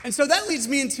And so that leads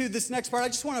me into this next part. I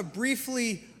just want to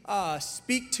briefly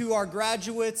speak to our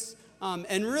graduates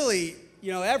and really,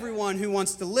 everyone who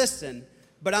wants to listen.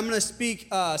 But I'm going to speak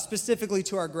specifically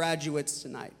to our graduates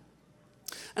tonight.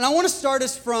 And I want to start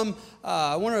us from,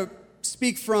 I want to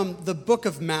speak from the book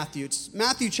of Matthew. It's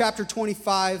Matthew chapter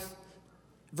 25,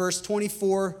 verse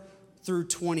 24 through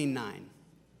 29.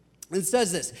 And it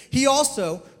says this: "He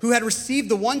also, who had received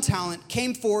the 1 talent,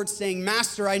 came forward saying,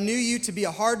 'Master, I knew you to be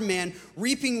a hard man,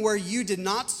 reaping where you did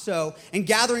not sow, and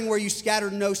gathering where you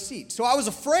scattered no seed. So I was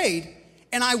afraid,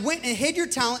 and I went and hid your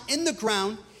talent in the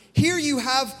ground. Here you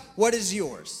have what is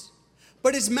yours.'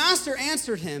 But his master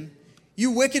answered him,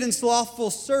 'You wicked and slothful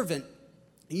servant,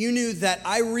 you knew that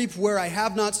I reap where I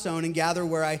have not sown, and gather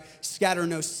where I scatter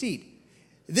no seed.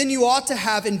 Then you ought to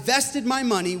have invested my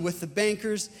money with the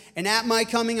bankers, and at my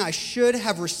coming I should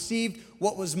have received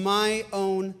what was my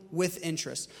own with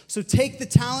interest. So take the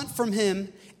talent from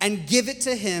him and give it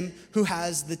to him who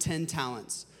has the 10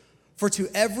 talents. For to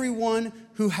everyone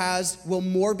who has will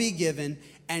more be given,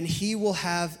 and he will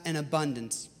have an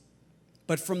abundance.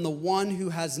 But from the one who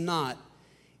has not,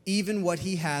 even what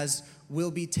he has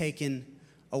will be taken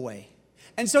away.'"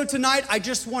 And so tonight I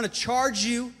just want to charge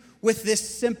you with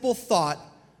this simple thought: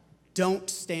 don't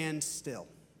stand still.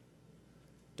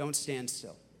 Don't stand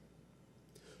still.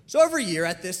 So every year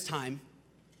at this time,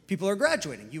 people are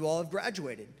graduating. You all have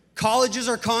graduated. Colleges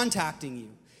are contacting you.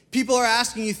 People are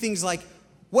asking you things like,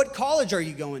 what college are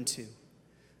you going to?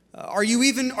 Are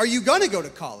you going to go to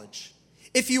college?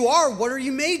 If you are, what are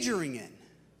you majoring in?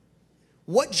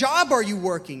 What job are you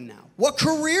working now? What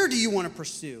career do you want to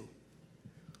pursue?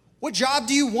 What job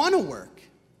do you want to work?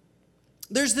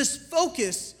 There's this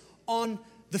focus on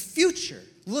the future,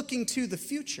 looking to the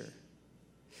future.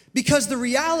 Because the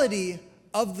reality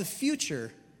of the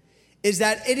future is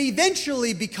that it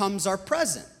eventually becomes our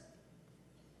present.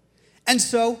 And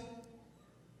so,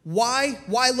 why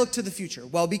look to the future?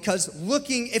 Well, because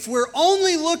if we're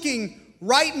only looking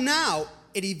right now,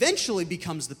 it eventually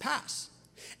becomes the past.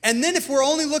 And then if we're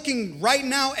only looking right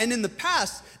now and in the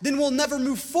past, then we'll never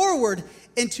move forward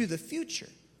into the future.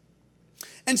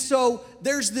 And so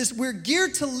we're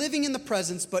geared to living in the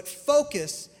present, but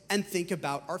focus and think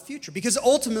about our future. Because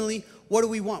ultimately, what do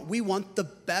we want? We want the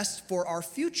best for our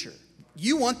future.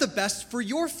 You want the best for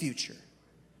your future.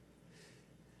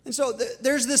 And so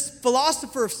there's this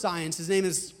philosopher of science. His name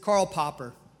is Karl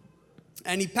Popper.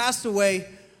 And he passed away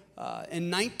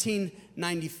in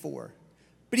 1994.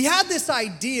 But he had this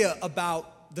idea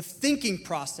about the thinking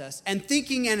process and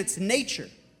thinking and its nature.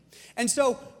 And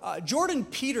so Jordan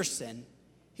Peterson,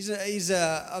 he's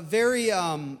a very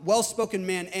well-spoken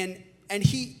man, and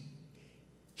he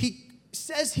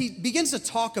begins to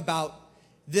talk about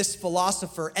this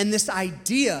philosopher and this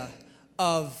idea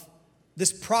of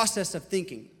this process of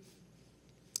thinking.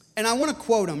 And I want to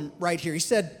quote him right here. He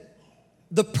said,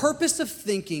 "The purpose of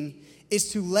thinking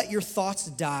is to let your thoughts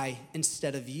die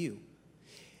instead of you."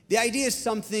 The idea is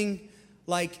something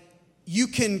like you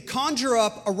can conjure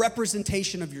up a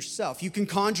representation of yourself. You can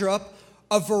conjure up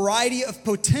a variety of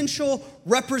potential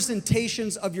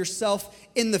representations of yourself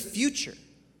in the future.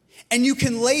 And you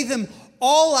can lay them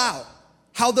all out,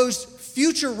 how those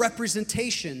future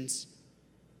representations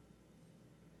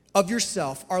of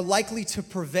yourself are likely to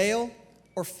prevail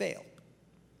or fail.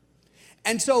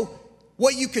 And so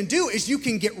what you can do is you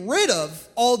can get rid of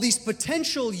all these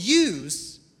potential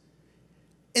yous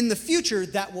in the future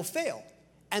that will fail.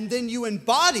 And then you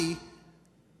embody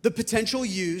the potential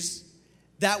yous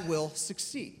that will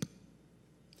succeed.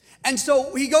 And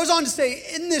so he goes on to say,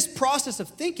 in this process of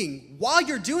thinking, while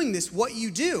you're doing this, what you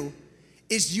do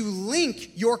is you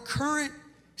link your current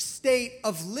state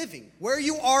of living, where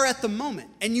you are at the moment,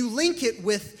 and you link it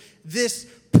with this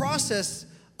process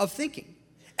of thinking.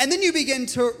 And then you begin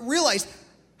to realize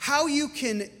how you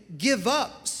can give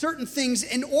up certain things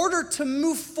in order to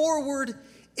move forward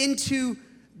into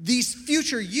these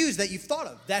future yous that you've thought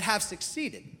of that have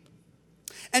succeeded.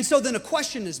 And so then a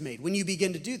question is made when you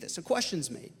begin to do this. A question's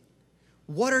made.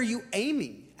 What are you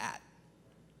aiming at?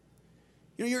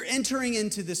 You're entering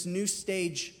into this new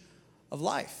stage of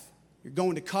life. You're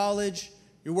going to college.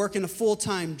 You're working a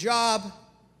full-time job.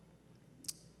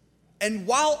 And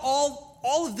while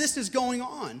all of this is going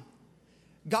on,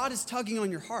 God is tugging on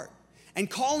your heart and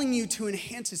calling you to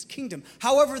enhance his kingdom,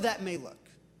 however that may look.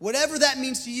 Whatever that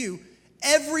means to you,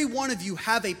 every one of you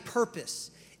have a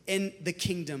purpose in the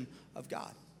kingdom of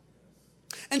God.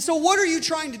 And so what are you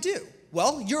trying to do?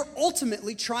 Well, you're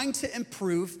ultimately trying to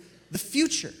improve the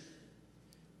future.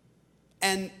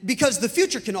 And because the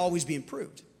future can always be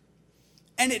improved.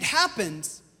 And it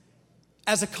happens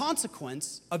as a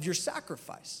consequence of your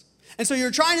sacrifice. And so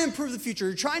you're trying to improve the future.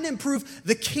 You're trying to improve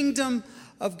the kingdom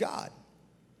of God.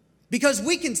 Because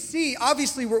we can see,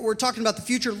 obviously we're talking about the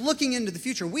future, looking into the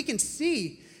future. We can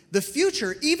see the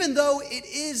future, even though it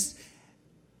is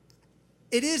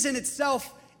in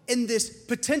itself in this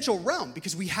potential realm,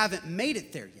 because we haven't made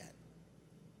it there yet.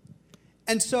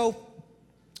 And so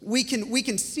we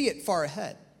can see it far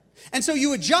ahead. And so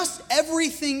you adjust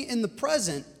everything in the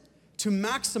present to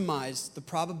maximize the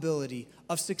probability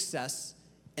of success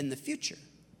in the future.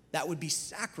 That would be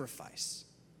sacrifice.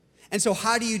 And so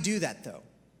how do you do that, though?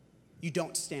 You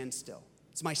don't stand still.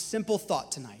 It's my simple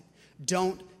thought tonight.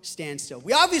 Don't stand still.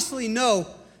 We obviously know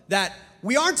that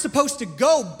we aren't supposed to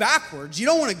go backwards. You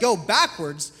don't want to go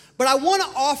backwards. But I want to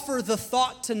offer the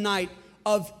thought tonight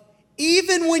of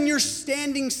even when you're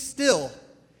standing still,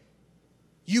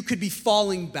 you could be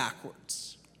falling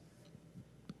backwards.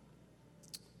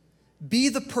 Be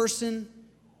the person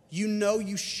you know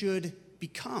you should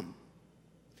become.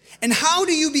 And how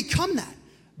do you become that?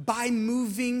 By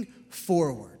moving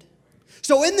forward.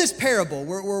 So in this parable,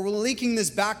 we're linking this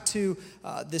back to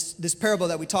this parable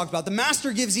that we talked about. The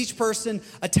master gives each person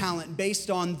a talent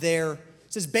based on their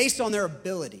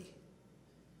ability.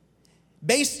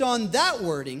 Based on that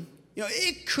wording,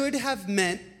 it could have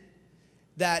meant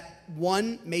that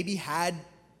one maybe had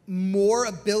more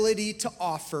ability to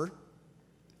offer.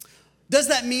 Does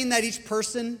that mean that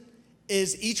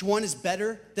each one is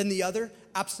better than the other?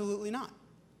 Absolutely not.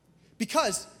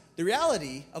 Because the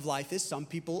reality of life is some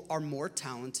people are more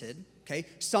talented, okay?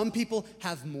 Some people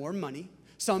have more money.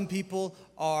 Some people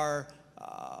are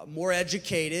more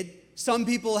educated. Some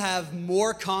people have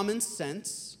more common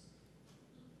sense.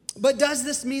 But does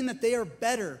this mean that they are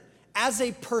better as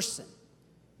a person?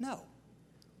 No.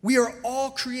 We are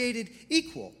all created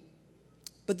equal.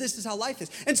 But this is how life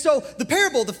is. And so the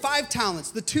parable, the 5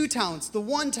 talents, the 2 talents, the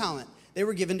 1 talent, they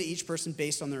were given to each person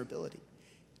based on their ability.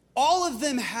 All of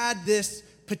them had this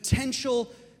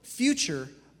potential future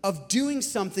of doing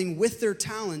something with their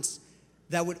talents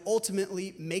that would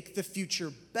ultimately make the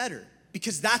future better,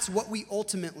 because that's what we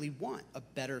ultimately want, a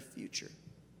better future.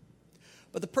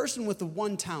 But the person with the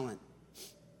 1 talent,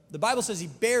 the Bible says he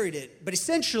buried it, but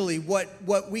essentially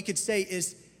what we could say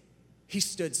is he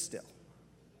stood still.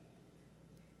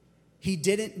 He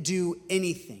didn't do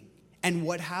anything. And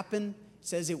what happened? It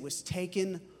says it was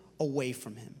taken away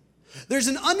from him. There's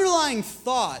an underlying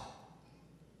thought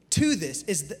to this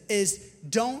is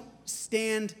don't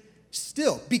stand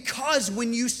still. Because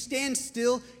when you stand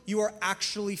still, you are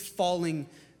actually falling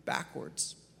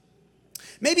backwards.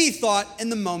 Maybe he thought in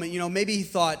the moment,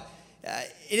 it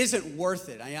isn't worth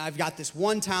it. I've got this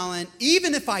 1 talent.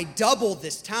 Even if I double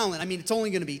this talent, it's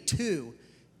only going to be 2.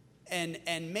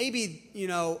 And maybe,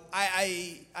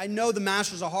 I know the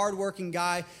master's a hardworking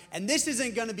guy, and this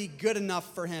isn't going to be good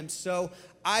enough for him. So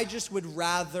I just would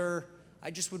rather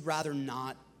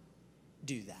not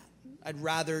do that. I'd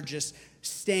rather just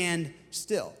stand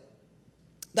still.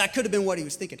 That could have been what he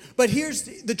was thinking. But here's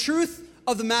the truth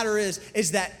of the matter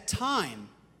is that time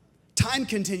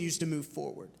continues to move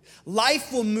forward.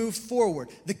 Life will move forward.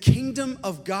 The kingdom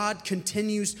of God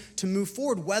continues to move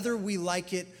forward, whether we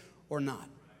like it or not.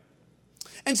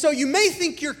 And so you may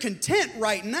think you're content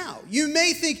right now. You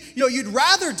may think, you'd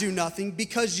rather do nothing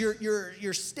because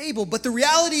you're stable. But the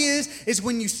reality is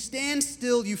when you stand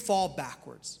still, you fall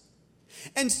backwards.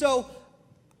 And so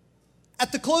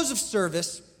at the close of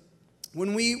service,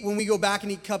 when we go back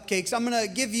and eat cupcakes, I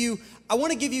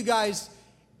want to give you guys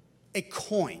a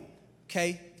coin,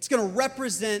 okay? It's going to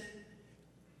represent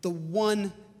the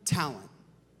 1 talent.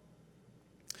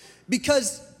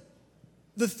 Because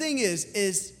the thing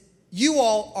is you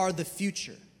all are the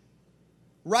future.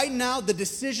 Right now, the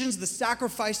decisions, the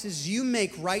sacrifices you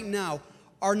make right now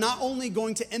are not only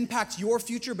going to impact your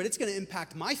future, but it's going to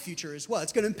impact my future as well.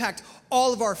 It's going to impact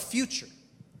all of our future.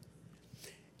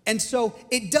 And so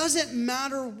it doesn't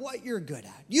matter what you're good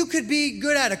at. You could be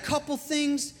good at a couple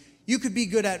things. You could be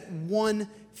good at 1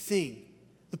 thing.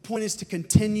 The point is to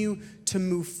continue to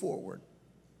move forward.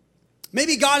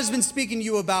 Maybe God has been speaking to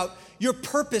you about your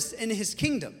purpose in his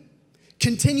kingdom.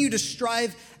 Continue to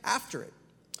strive after it.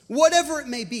 Whatever it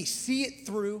may be, see it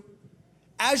through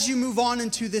as you move on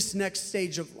into this next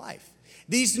stage of life.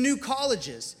 These new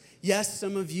colleges, yes,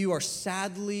 some of you are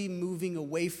sadly moving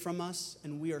away from us,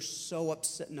 and we are so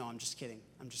upset. No, I'm just kidding.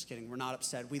 We're not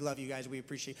upset. We love you guys. We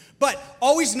appreciate you. But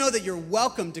always know that you're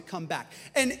welcome to come back.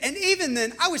 And even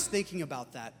then, I was thinking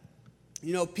about that.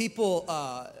 People,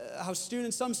 how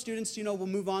some students, will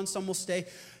move on, some will stay.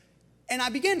 And I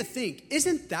began to think,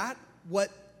 isn't that what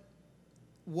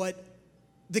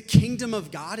the kingdom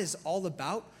of God is all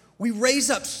about? We raise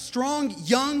up strong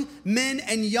young men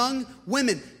and young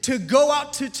women to go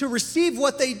out to receive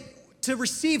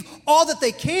all that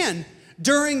they can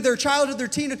during their childhood, their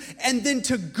teenhood, and then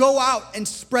to go out and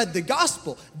spread the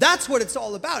gospel. That's what it's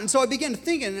all about. And so I began to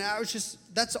think, and I was just,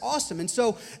 that's awesome. And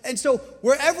so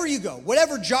wherever you go,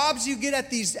 whatever jobs you get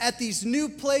at these new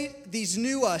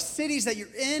cities that you're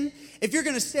in, if you're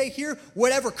going to stay here,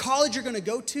 whatever college you're going to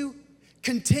go to,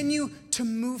 continue to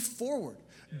move forward.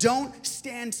 Don't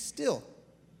stand still.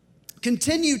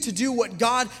 Continue to do what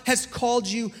God has called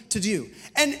you to do.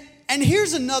 And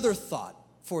here's another thought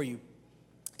for you,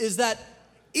 is that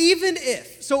even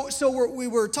if, we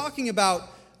were talking about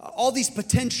all these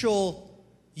potential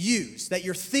yous that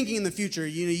you're thinking in the future,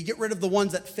 you get rid of the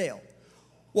ones that fail.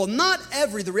 Well,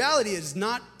 the reality is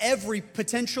not every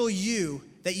potential you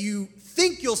that you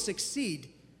think you'll succeed,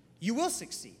 you will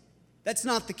succeed. That's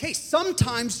not the case.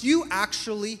 Sometimes you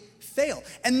actually fail.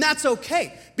 And that's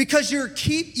okay, because you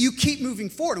keep moving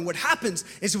forward. And what happens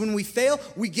is when we fail,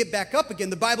 we get back up again.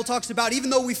 The Bible talks about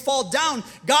even though we fall down,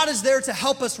 God is there to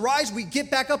help us rise. We get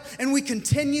back up and we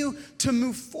continue to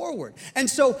move forward. And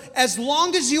so as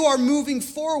long as you are moving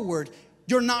forward,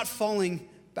 you're not falling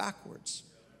backwards.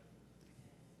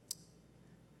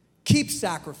 Keep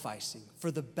sacrificing for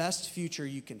the best future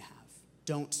you can have.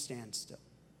 Don't stand still.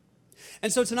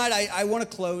 And so tonight I want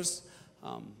to close.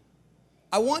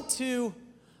 I'm going to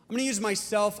use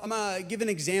myself. I'm going to give an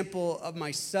example of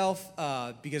myself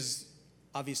because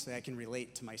obviously I can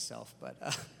relate to myself. But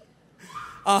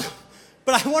I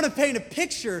want to paint a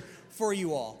picture for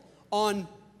you all on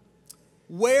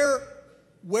where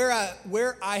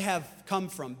I have come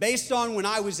from, based on when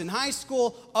I was in high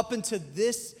school up until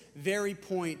this very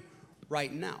point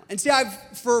right now. And see,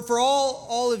 for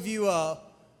all of you,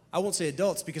 I won't say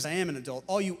adults because I am an adult,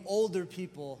 all you older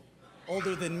people,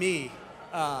 older than me,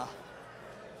 out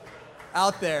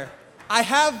there.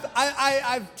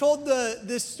 I've told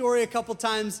this story a couple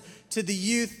times to the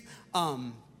youth,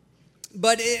 so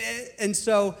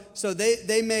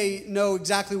they may know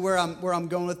exactly where I'm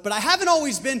going with. But I haven't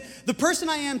always been the person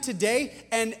I am today,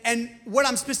 and what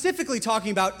I'm specifically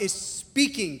talking about is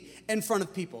speaking in front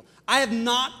of people. I have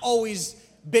not always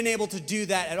been able to do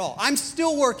that at all. I'm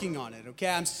still working on it, okay?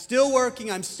 I'm still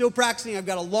working, I'm still practicing, I've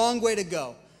got a long way to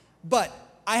go. But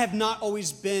I have not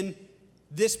always been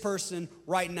this person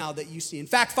right now that you see. In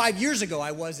fact, 5 years ago,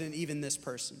 I wasn't even this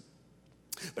person.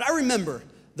 But I remember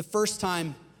the first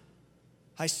time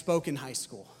I spoke in high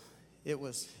school. It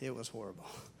was horrible.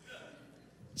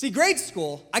 See, grade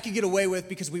school, I could get away with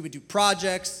because we would do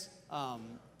projects.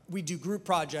 We do group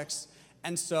projects.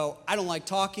 And so I don't like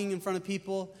talking in front of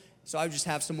people. So I would just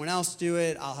have someone else do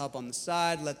it. I'll help on the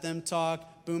side, let them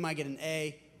talk. Boom, I get an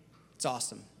A. It's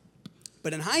awesome.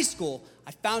 But in high school,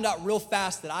 I found out real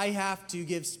fast that I have to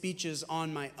give speeches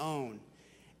on my own.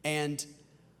 And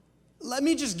let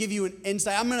me just give you an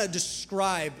insight. I'm going to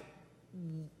describe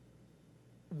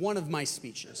one of my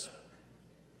speeches.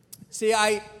 See,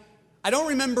 I don't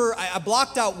remember, I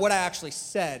blocked out what I actually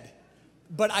said,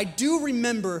 but I do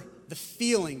remember the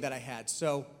feeling that I had.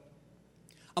 So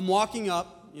I'm walking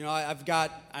up, I've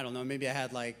got, I don't know, maybe I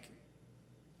had like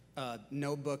a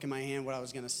notebook in my hand, what I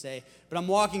was going to say, but I'm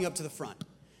walking up to the front,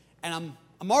 and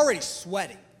I'm already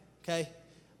sweating, okay?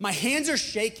 My hands are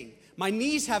shaking. My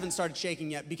knees haven't started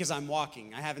shaking yet because I'm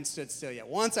walking. I haven't stood still yet.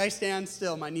 Once I stand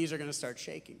still, my knees are going to start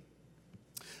shaking.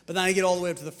 But then I get all the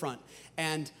way up to the front,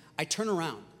 and I turn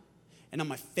around, and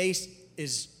my face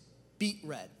is beet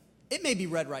red. It may be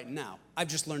red right now. I've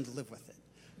just learned to live with it.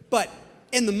 But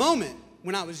in the moment,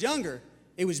 when I was younger,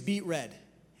 it was beet red.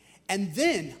 And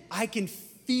then I can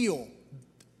feel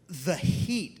the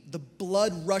heat, the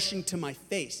blood rushing to my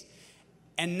face.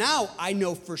 And now I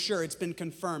know for sure, it's been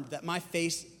confirmed, that my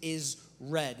face is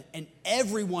red. And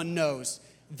everyone knows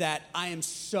that I am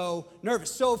so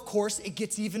nervous. So, of course, it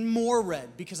gets even more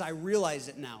red because I realize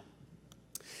it now.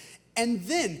 And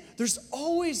then there's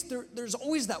always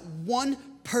that one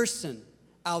person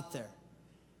out there.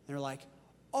 They're like,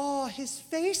 oh, his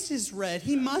face is red.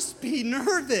 He must be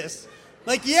nervous.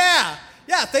 Like, yeah,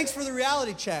 thanks for the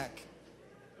reality check.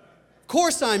 Of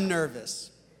course I'm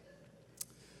nervous.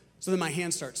 So then my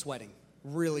hands start sweating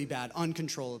really bad,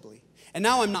 uncontrollably. And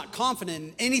now I'm not confident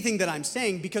in anything that I'm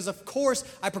saying because, of course,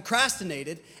 I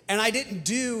procrastinated and I didn't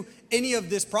do any of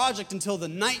this project until the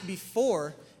night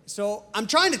before. So I'm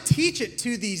trying to teach it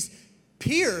to these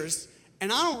peers,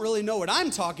 and I don't really know what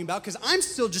I'm talking about because I'm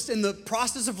still just in the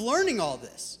process of learning all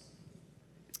this.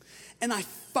 And I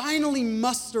finally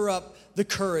muster up the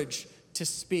courage to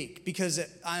speak because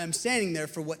I am standing there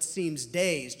for what seems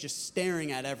days just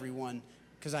staring at everyone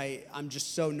because I'm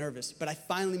just so nervous. But I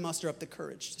finally muster up the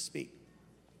courage to speak.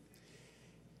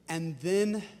 and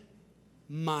then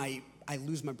I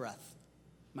lose my breath.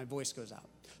 My voice goes out.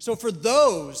 So for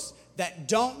those that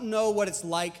don't know what it's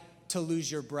like to lose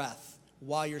your breath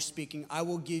while you're speaking, I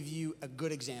will give you a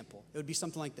good example. It would be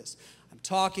something like this. I'm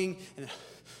talking, and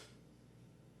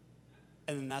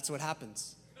then that's what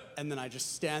happens. And then I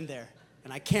just stand there,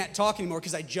 and I can't talk anymore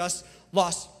because I just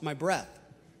lost my breath.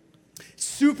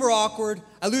 Super awkward.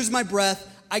 I lose my breath.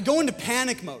 I go into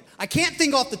panic mode. I can't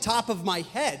think off the top of my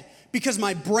head because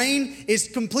my brain is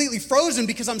completely frozen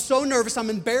because I'm so nervous. I'm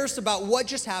embarrassed about what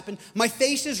just happened. My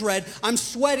face is red. I'm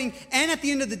sweating. And at the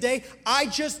end of the day, I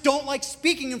just don't like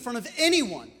speaking in front of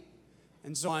anyone.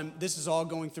 And so this is all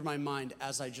going through my mind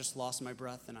as I just lost my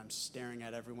breath and I'm staring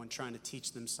at everyone trying to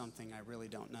teach them something I really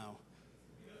don't know.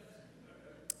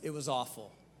 It was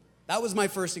awful. That was my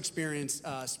first experience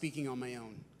speaking on my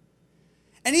own.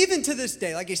 And even to this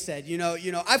day, like I said,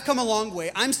 I've come a long way.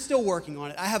 I'm still working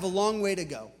on it. I have a long way to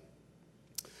go.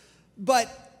 But,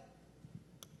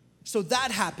 so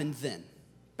that happened then,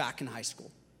 back in high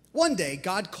school. One day,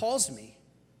 God calls me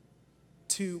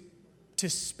to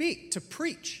speak, to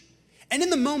preach. And in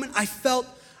the moment, I felt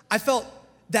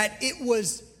that it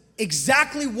was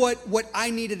exactly what I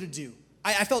needed to do.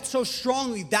 I felt so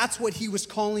strongly that's what he was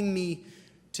calling me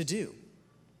to do.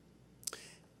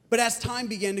 But as time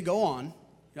began to go on,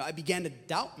 I began to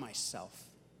doubt myself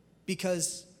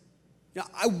because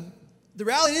the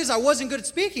reality is I wasn't good at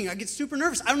speaking. I get super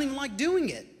nervous. I don't even like doing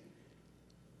it.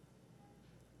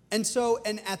 And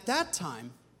at that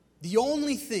time, the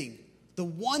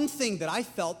one thing that I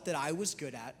felt that I was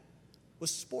good at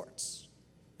was sports.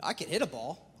 I could hit a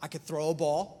ball. I could throw a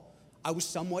ball. I was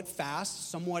somewhat fast,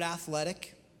 somewhat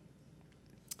athletic.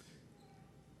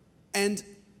 And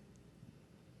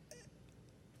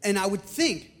I would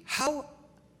think, how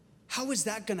is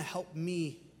that going to help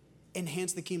me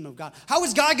enhance the kingdom of God? How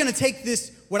is God going to take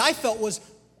this, what I felt was,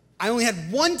 I only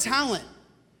had one talent,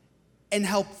 and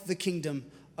help the kingdom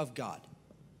of God?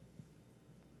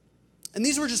 And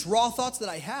these were just raw thoughts that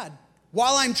I had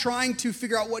while I'm trying to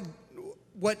figure out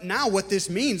what this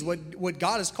means, what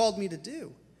God has called me to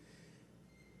do.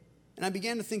 And I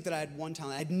began to think that I had one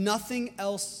talent. I had nothing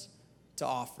else to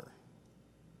offer.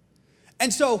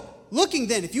 And so, looking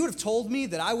then, if you would have told me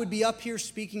that I would be up here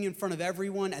speaking in front of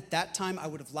everyone at that time, I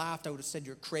would have laughed. I would have said,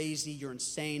 you're crazy, you're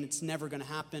insane, it's never going to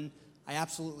happen. I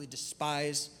absolutely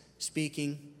despise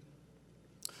speaking.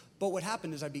 But what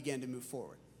happened is I began to move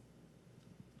forward.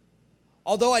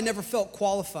 Although I never felt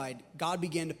qualified, God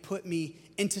began to put me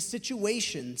into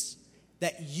situations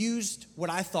that used what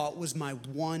I thought was my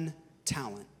one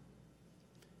talent.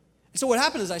 So what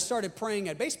happened is I started praying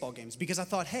at baseball games because I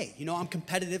thought, hey, I'm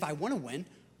competitive, I want to win.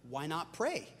 Why not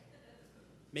pray?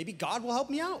 Maybe God will help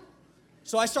me out.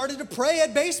 So I started to pray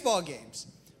at baseball games.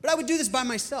 But I would do this by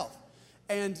myself.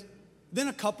 And then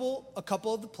a couple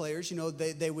of the players,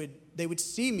 they would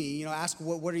see me, ask,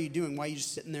 what are you doing? Why are you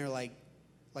just sitting there like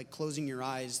closing your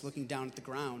eyes, looking down at the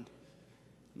ground?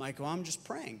 I'm like, well, I'm just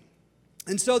praying.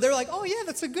 And so they're like, oh yeah,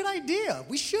 that's a good idea.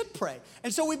 We should pray.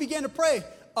 And so we began to pray,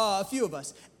 a few of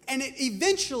us. And it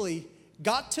eventually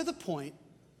got to the point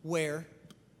where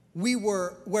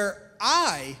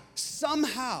I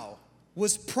somehow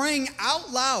was praying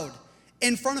out loud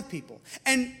in front of people.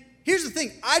 And here's the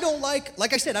thing, I don't like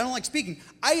speaking.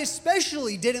 I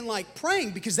especially didn't like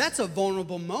praying because that's a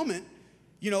vulnerable moment,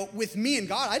 with me and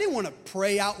God. I didn't want to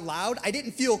pray out loud. I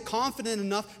didn't feel confident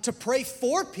enough to pray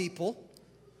for people.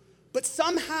 But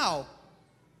somehow,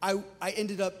 I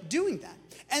ended up doing that.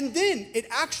 And then it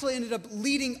actually ended up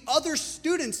leading other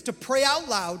students to pray out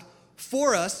loud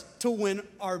for us to win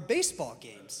our baseball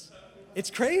games. It's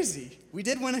crazy. We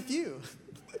did win a few.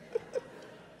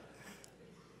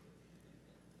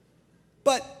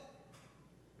 But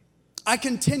I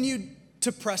continued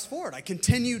to press forward. I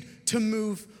continued to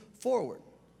move forward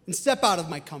and step out of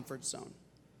my comfort zone.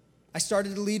 I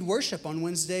started to lead worship on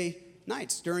Wednesday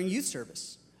nights during youth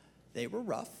service. They were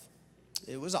rough.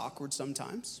 It was awkward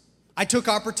sometimes. I took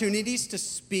opportunities to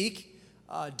speak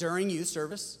during youth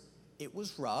service. It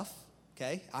was rough,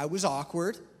 okay? I was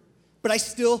awkward, but I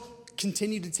still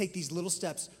continued to take these little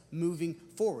steps moving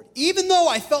forward. Even though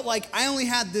I felt like I only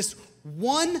had this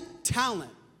one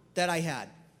talent that I had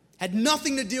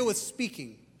nothing to deal with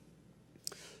speaking.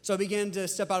 So I began to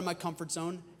step out of my comfort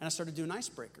zone, and I started doing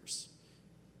icebreakers.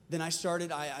 Then I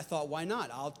thought, why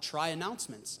not? I'll try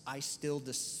announcements. I still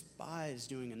despise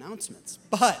doing announcements,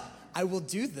 but I will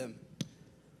do them.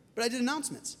 But I did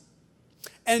announcements.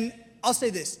 And I'll say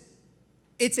this,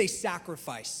 it's a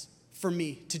sacrifice for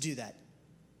me to do that.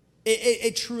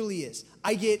 It truly is.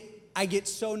 I get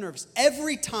so nervous.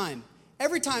 Every time,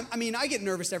 I get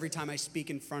nervous every time I speak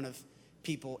in front of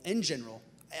people in general.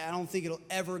 I don't think it'll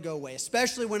ever go away,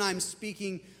 especially when I'm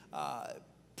speaking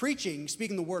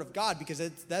the word of God, because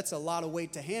that's a lot of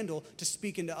weight to handle to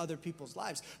speak into other people's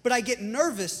lives. But I get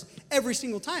nervous every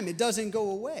single time. It doesn't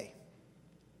go away.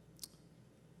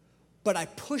 But I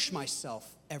push myself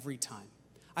every time.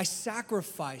 I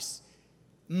sacrifice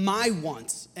my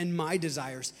wants and my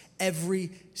desires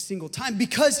every single time.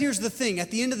 Because here's the thing,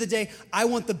 at the end of the day, I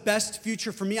want the best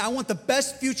future for me. I want the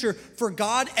best future for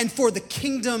God and for the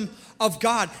kingdom of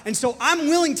God. And so I'm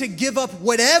willing to give up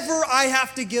whatever I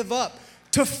have to give up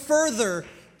to further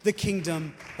the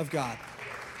kingdom of God.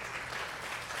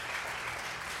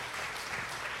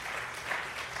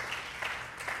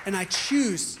 And I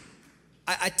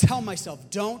tell myself,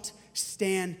 don't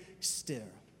stand still.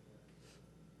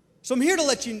 So I'm here to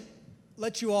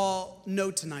let you all know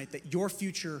tonight that your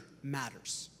future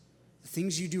matters. The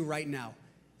things you do right now,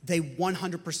 they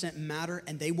 100% matter,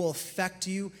 and they will affect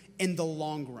you in the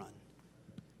long run.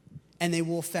 And they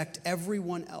will affect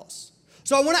everyone else.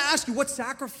 So I want to ask you, what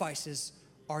sacrifices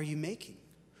are you making?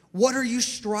 What are you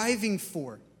striving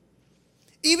for?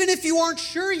 Even if you aren't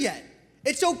sure yet,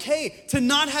 it's okay to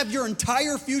not have your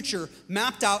entire future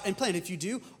mapped out and planned. If you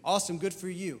do, awesome, good for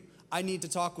you. I need to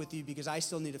talk with you because I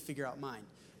still need to figure out mine.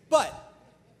 But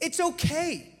it's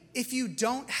okay if you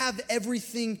don't have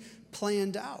everything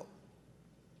planned out.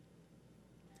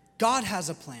 God has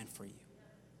a plan for you.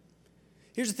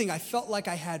 Here's the thing, I felt like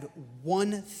I had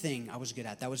one thing I was good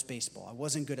at. That was baseball. I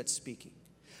wasn't good at speaking.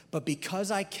 But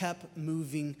because I kept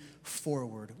moving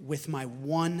forward with my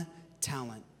one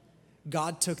talent,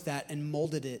 God took that and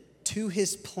molded it to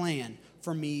his plan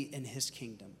for me in his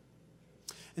kingdom.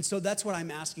 And so that's what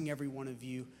I'm asking every one of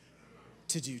you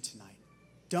to do tonight.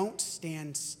 Don't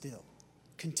stand still.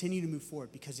 Continue to move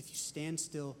forward, because if you stand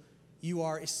still, you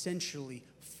are essentially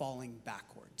falling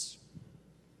backwards.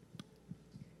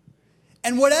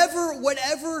 And whatever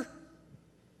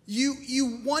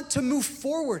you want to move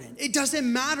forward in, it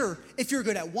doesn't matter if you're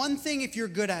good at one thing, if you're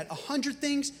good at 100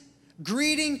 things,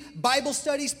 greeting, Bible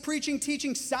studies, preaching,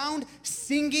 teaching, sound,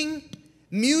 singing,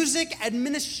 music,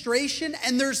 administration,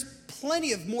 and there's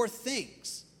plenty of more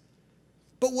things.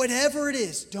 But whatever it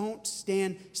is, don't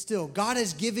stand still. God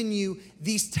has given you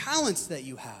these talents that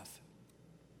you have,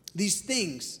 these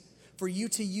things for you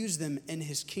to use them in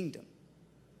his kingdom.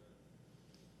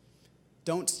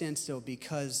 Don't stand still,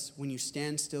 because when you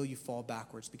stand still, you fall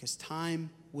backwards, because time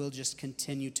will just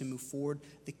continue to move forward.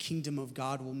 The kingdom of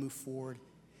God will move forward.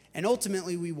 And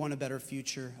ultimately, we want a better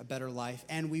future, a better life,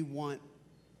 and we want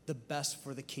the best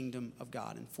for the kingdom of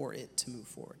God and for it to move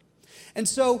forward. And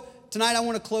so tonight I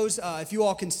want to close. If you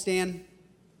all can stand,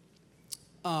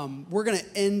 we're going to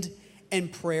end in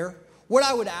prayer. What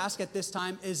I would ask at this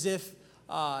time is if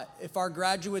our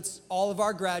graduates, all of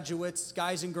our graduates,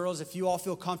 guys and girls, if you all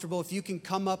feel comfortable, if you can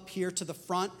come up here to the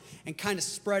front and kind of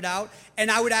spread out. And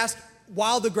I would ask,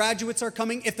 while the graduates are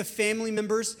coming, if the family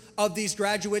members of these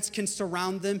graduates can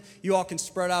surround them, you all can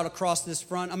spread out across this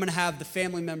front. I'm going to have the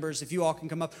family members, if you all can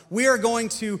come up. We are going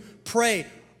to pray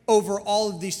over all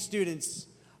of these students.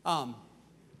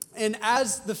 And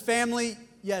as the family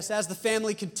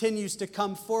continues to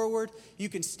come forward, you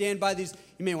can stand by these.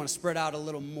 You may want to spread out a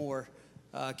little more.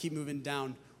 Keep moving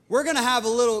down. We're going to have a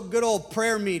little good old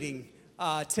prayer meeting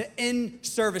to end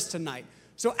service tonight.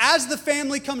 So as the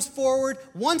family comes forward,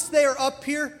 once they are up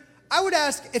here, I would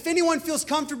ask if anyone feels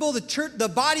comfortable, the church, the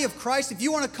body of Christ, if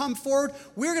you want to come forward,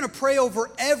 we're going to pray over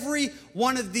every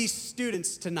one of these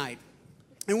students tonight.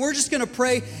 And we're just going to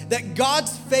pray that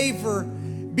God's favor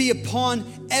be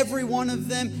upon every one of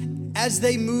them as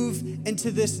they move into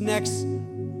this next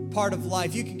part of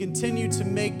life. You can continue to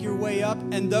make your way up,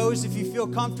 and those, if you feel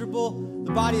comfortable,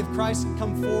 the body of Christ can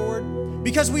come forward,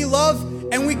 because we love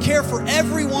and we care for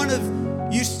every one of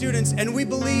you students, and we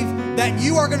believe that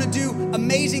you are going to do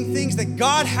amazing things, that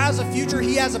God has a future,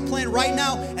 he has a plan right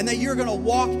now, and that you're going to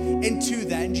walk into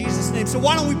that in Jesus' name. So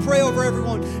why don't we pray over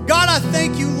everyone? God, I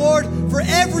thank you, Lord, for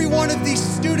every one of these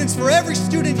students, for every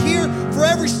student here, for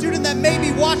every student that may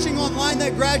be watching online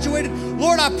that graduated.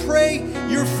 Lord, I pray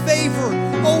your favor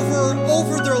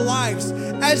over their lives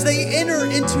as they enter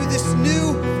into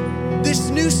this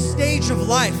new stage of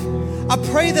life. I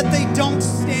pray that they don't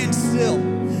stand still.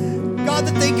 God,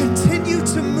 that they continue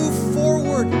to move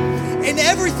forward in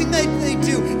everything that they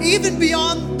do, even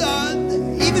beyond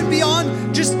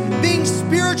just being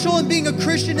spiritual and being a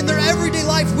Christian in their everyday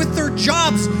life, with their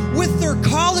jobs, with their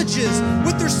colleges,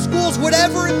 with their schools,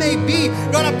 whatever it may be.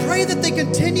 God, I pray that they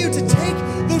continue to take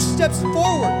those steps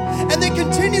forward and they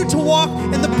continue to walk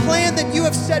in the plan that you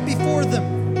have set before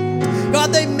them.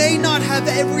 God, they may not have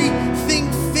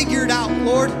everything figured out,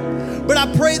 Lord, but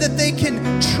I pray that they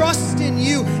can trust in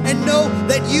you and know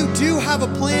that you do have a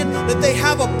plan, that they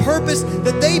have a purpose,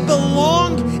 that they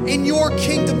belong in your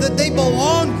kingdom, that they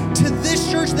belong to this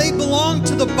church, they belong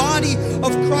to the body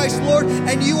of Christ, Lord,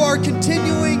 and you are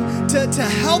continuing to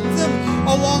help them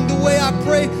along the way. I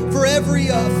pray for every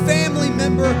family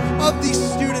member of these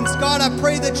students. God, I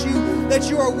pray that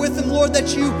you are with them, Lord,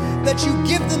 that you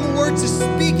give them the words to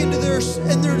speak into their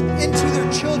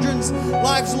children's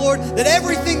lives, Lord, that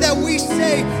everything that we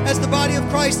say as the body of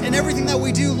Christ and everything that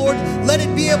we do, Lord, let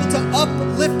it be able to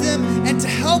uplift them and to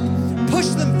help push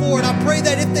them forward. I pray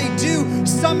that if they do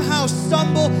somehow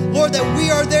stumble, Lord, that we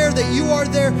are there, that you are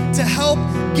there to help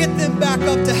get them back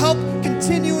up, to help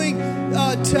continuing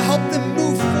to help them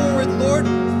move forward, Lord.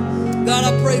 God,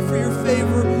 I pray for your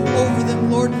favor over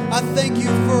them, Lord. I thank you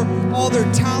for all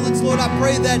their talents, Lord. I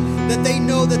pray that they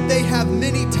know that they have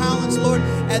many talents, Lord,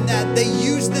 and that they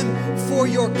use them for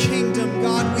your kingdom,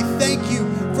 God. We thank you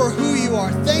for who you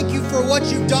are. Thank you for what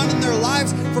you've done in their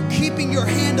lives, for keeping your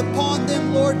hand upon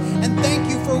them, Lord, and thank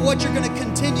you for what you're going to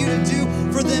continue to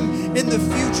do for them in the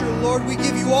future, Lord. We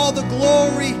give you all the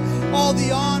glory, all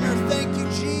the honor,